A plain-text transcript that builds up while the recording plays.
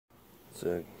It's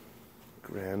a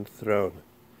grand throne.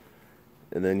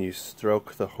 And then you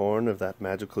stroke the horn of that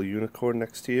magical unicorn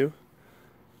next to you.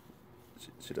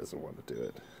 She doesn't want to do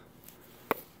it.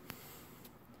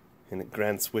 And it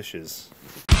grants wishes.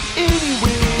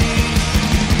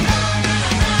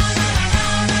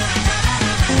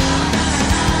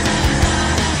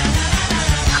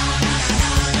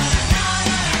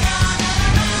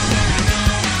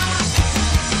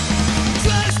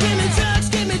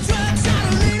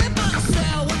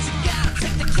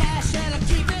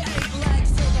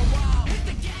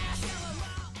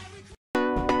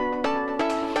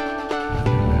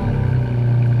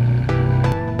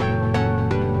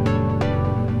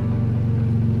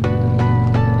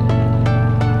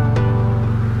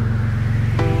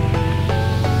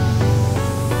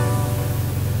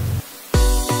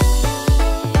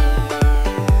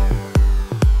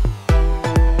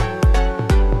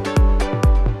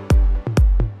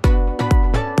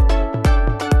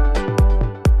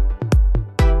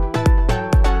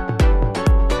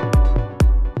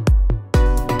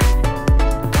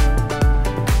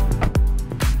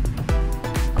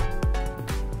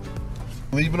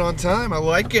 Leaving on time, I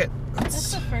like it.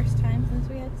 That's the first time since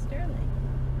we had Sterling.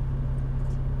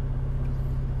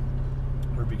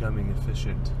 We're becoming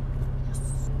efficient.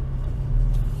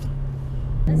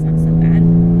 That's not so bad.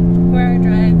 4-hour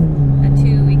drive at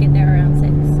 2, we get there around 6.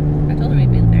 I told her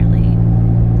we'd be there late.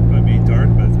 It might be dark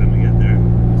by the time we get there.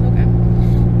 It's okay.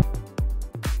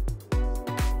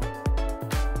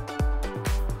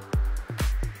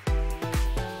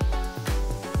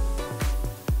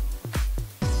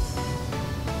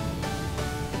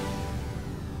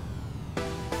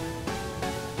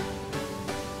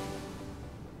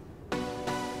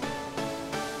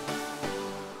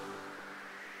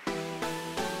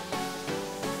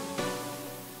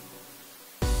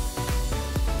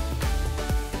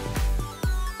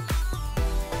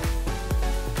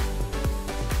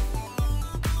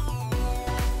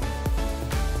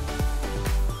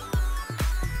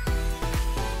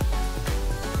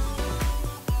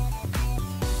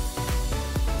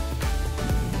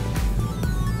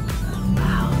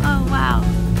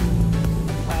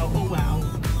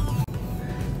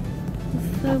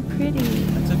 So pretty.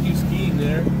 I took you skiing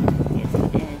there. Yes, I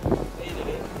did. Hated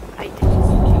it. I did.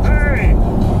 Hey,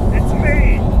 it's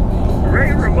me,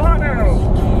 Ray Romano.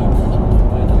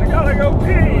 I gotta go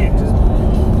pee.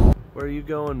 Where are you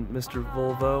going, Mr.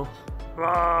 Volvo?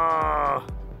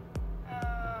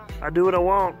 I do what I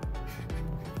want.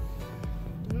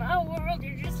 My world,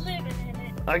 you're just living in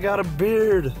it. I got a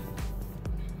beard.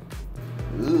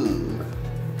 Ooh.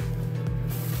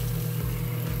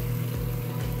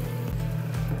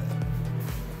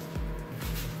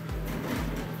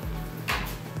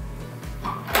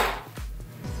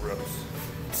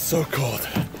 So cold.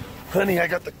 Honey, I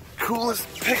got the coolest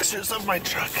pictures of my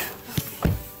truck.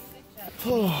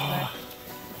 Oh,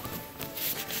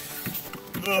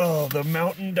 the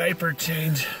mountain diaper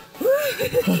change.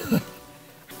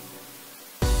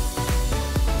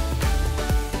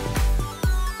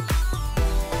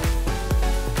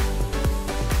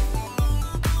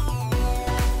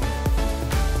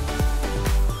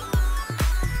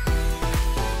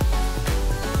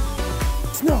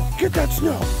 Snow, get that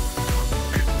snow.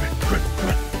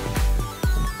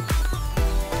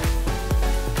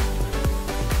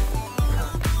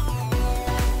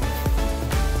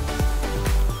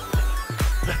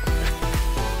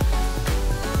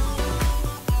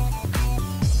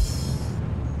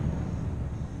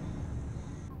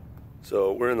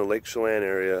 So we're in the Lake Chelan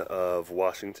area of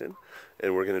Washington,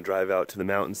 and we're going to drive out to the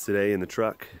mountains today in the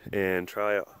truck and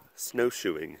try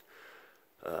snowshoeing.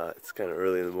 It's kind of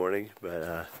early in the morning,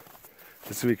 but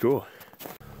this will be cool.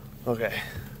 Okay,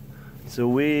 so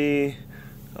we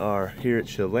are here at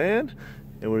Chelan,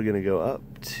 and we're going to go up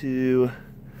to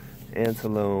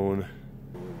Antelope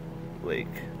Lake.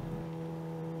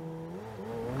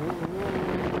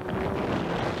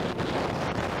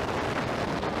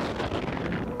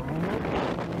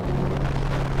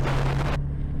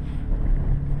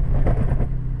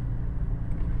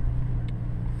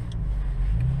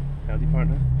 Howdy,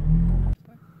 partner.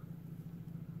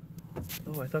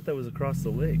 Oh, I thought that was across the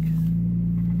lake.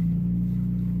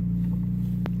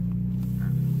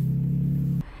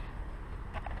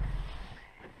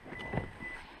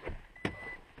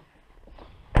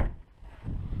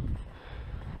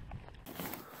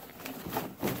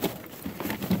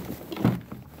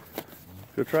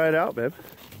 Go try it out, babe.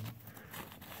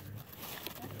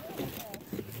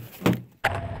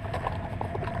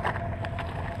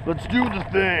 Let's do the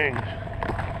thing.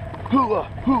 Hula,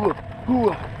 hula,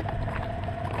 hula.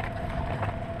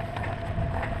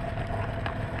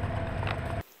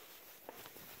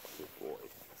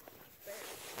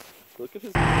 Look at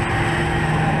his...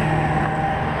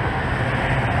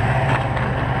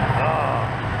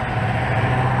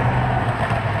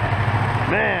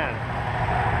 Man!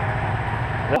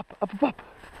 Up, up, up, up!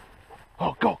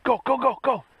 Oh, go, go, go, go,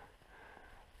 go!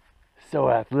 So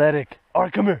athletic. All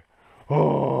right, come here.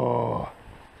 Oh!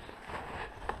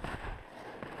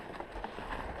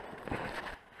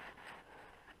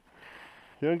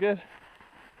 Doing good?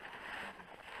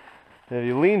 Yeah, if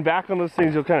you lean back on those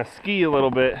things, you'll kind of ski a little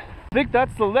bit. I think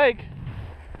that's the lake.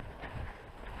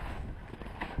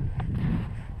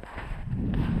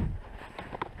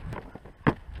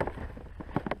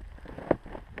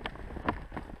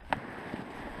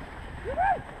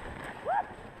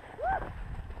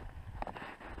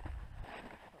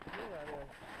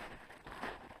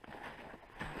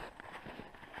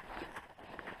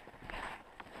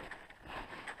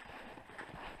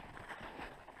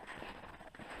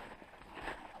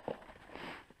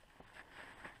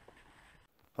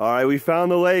 All right, we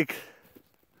found the lake,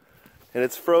 and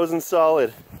it's frozen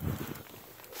solid.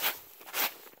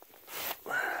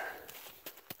 As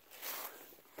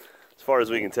far as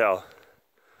we can tell.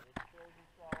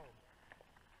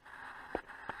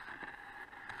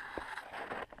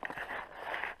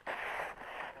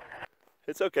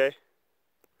 It's okay.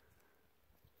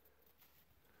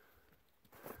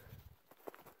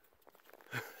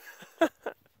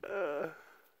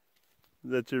 Is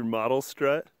that your model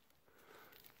strut?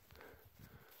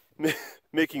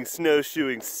 Making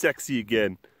snowshoeing sexy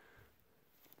again.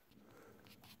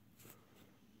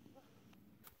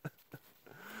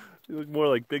 You look more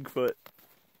like Bigfoot.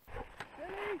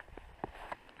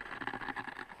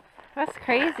 That's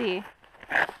crazy.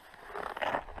 Yeah,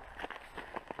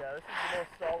 this is the most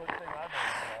solid thing I've ever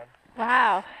done.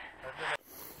 Wow.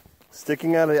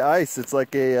 Sticking out of the ice, it's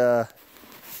like a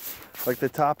like the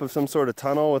top of some sort of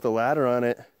tunnel with a ladder on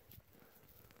it.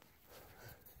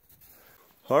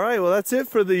 All right, well that's it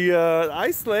for the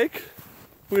ice lake.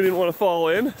 We didn't want to fall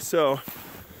in, so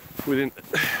we didn't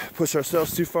push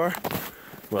ourselves too far.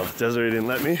 Well, Desiree didn't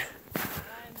let me.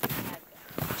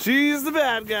 She's the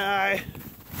bad guy.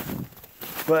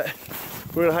 But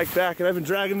we're gonna hike back, and I've been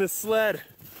dragging this sled,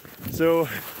 so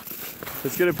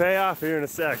it's gonna pay off here in a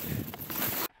sec.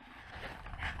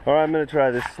 All right, I'm gonna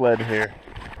try this sled here.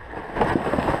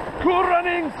 Cool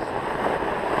runnings!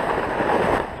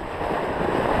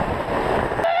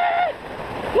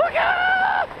 Look out!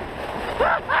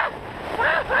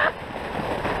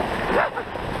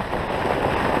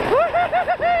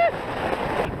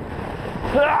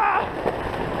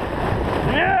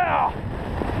 Yeah!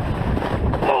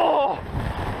 Oh!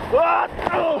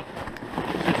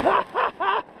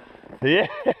 Yeah!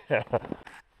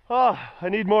 Oh, I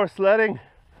need more sledding. I'm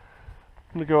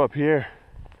gonna go up here.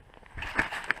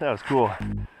 That was cool.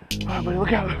 Oh, buddy,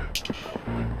 look out!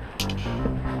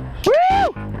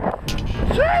 Woo!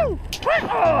 Woo!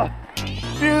 Oh!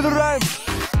 Feel the rhyme.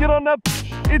 Get on up.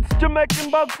 It's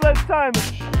Jamaican bobsled time.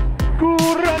 Cool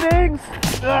runnings.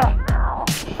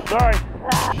 Sorry.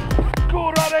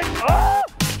 Cool running. Ah!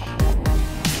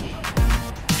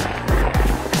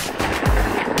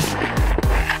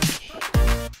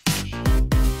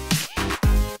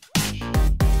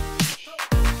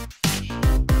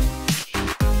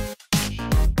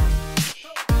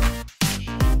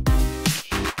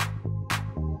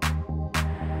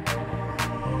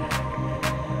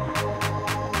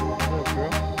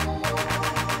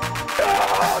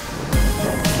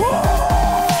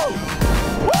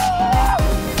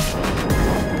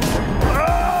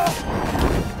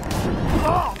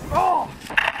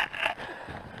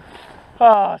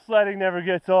 Ah, sledding never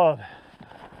gets old.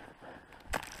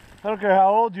 I don't care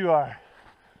how old you are.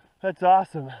 That's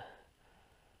awesome.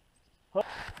 Oh,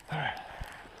 right.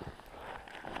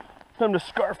 Time to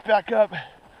scarf back up.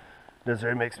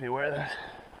 Desiree makes me wear this.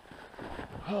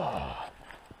 Oh.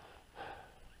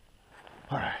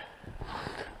 Alright.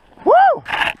 Woo!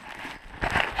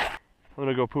 I'm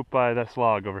gonna go poop by this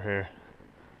log over here.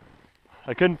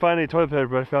 I couldn't find any toilet paper,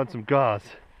 but I found some gauze.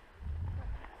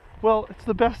 Well, it's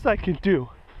the best I can do.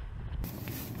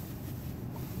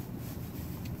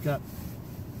 Got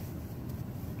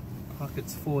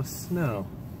pockets full of snow.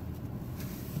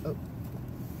 Oh.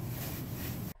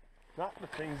 Not the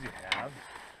things you have,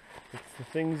 it's the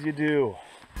things you do.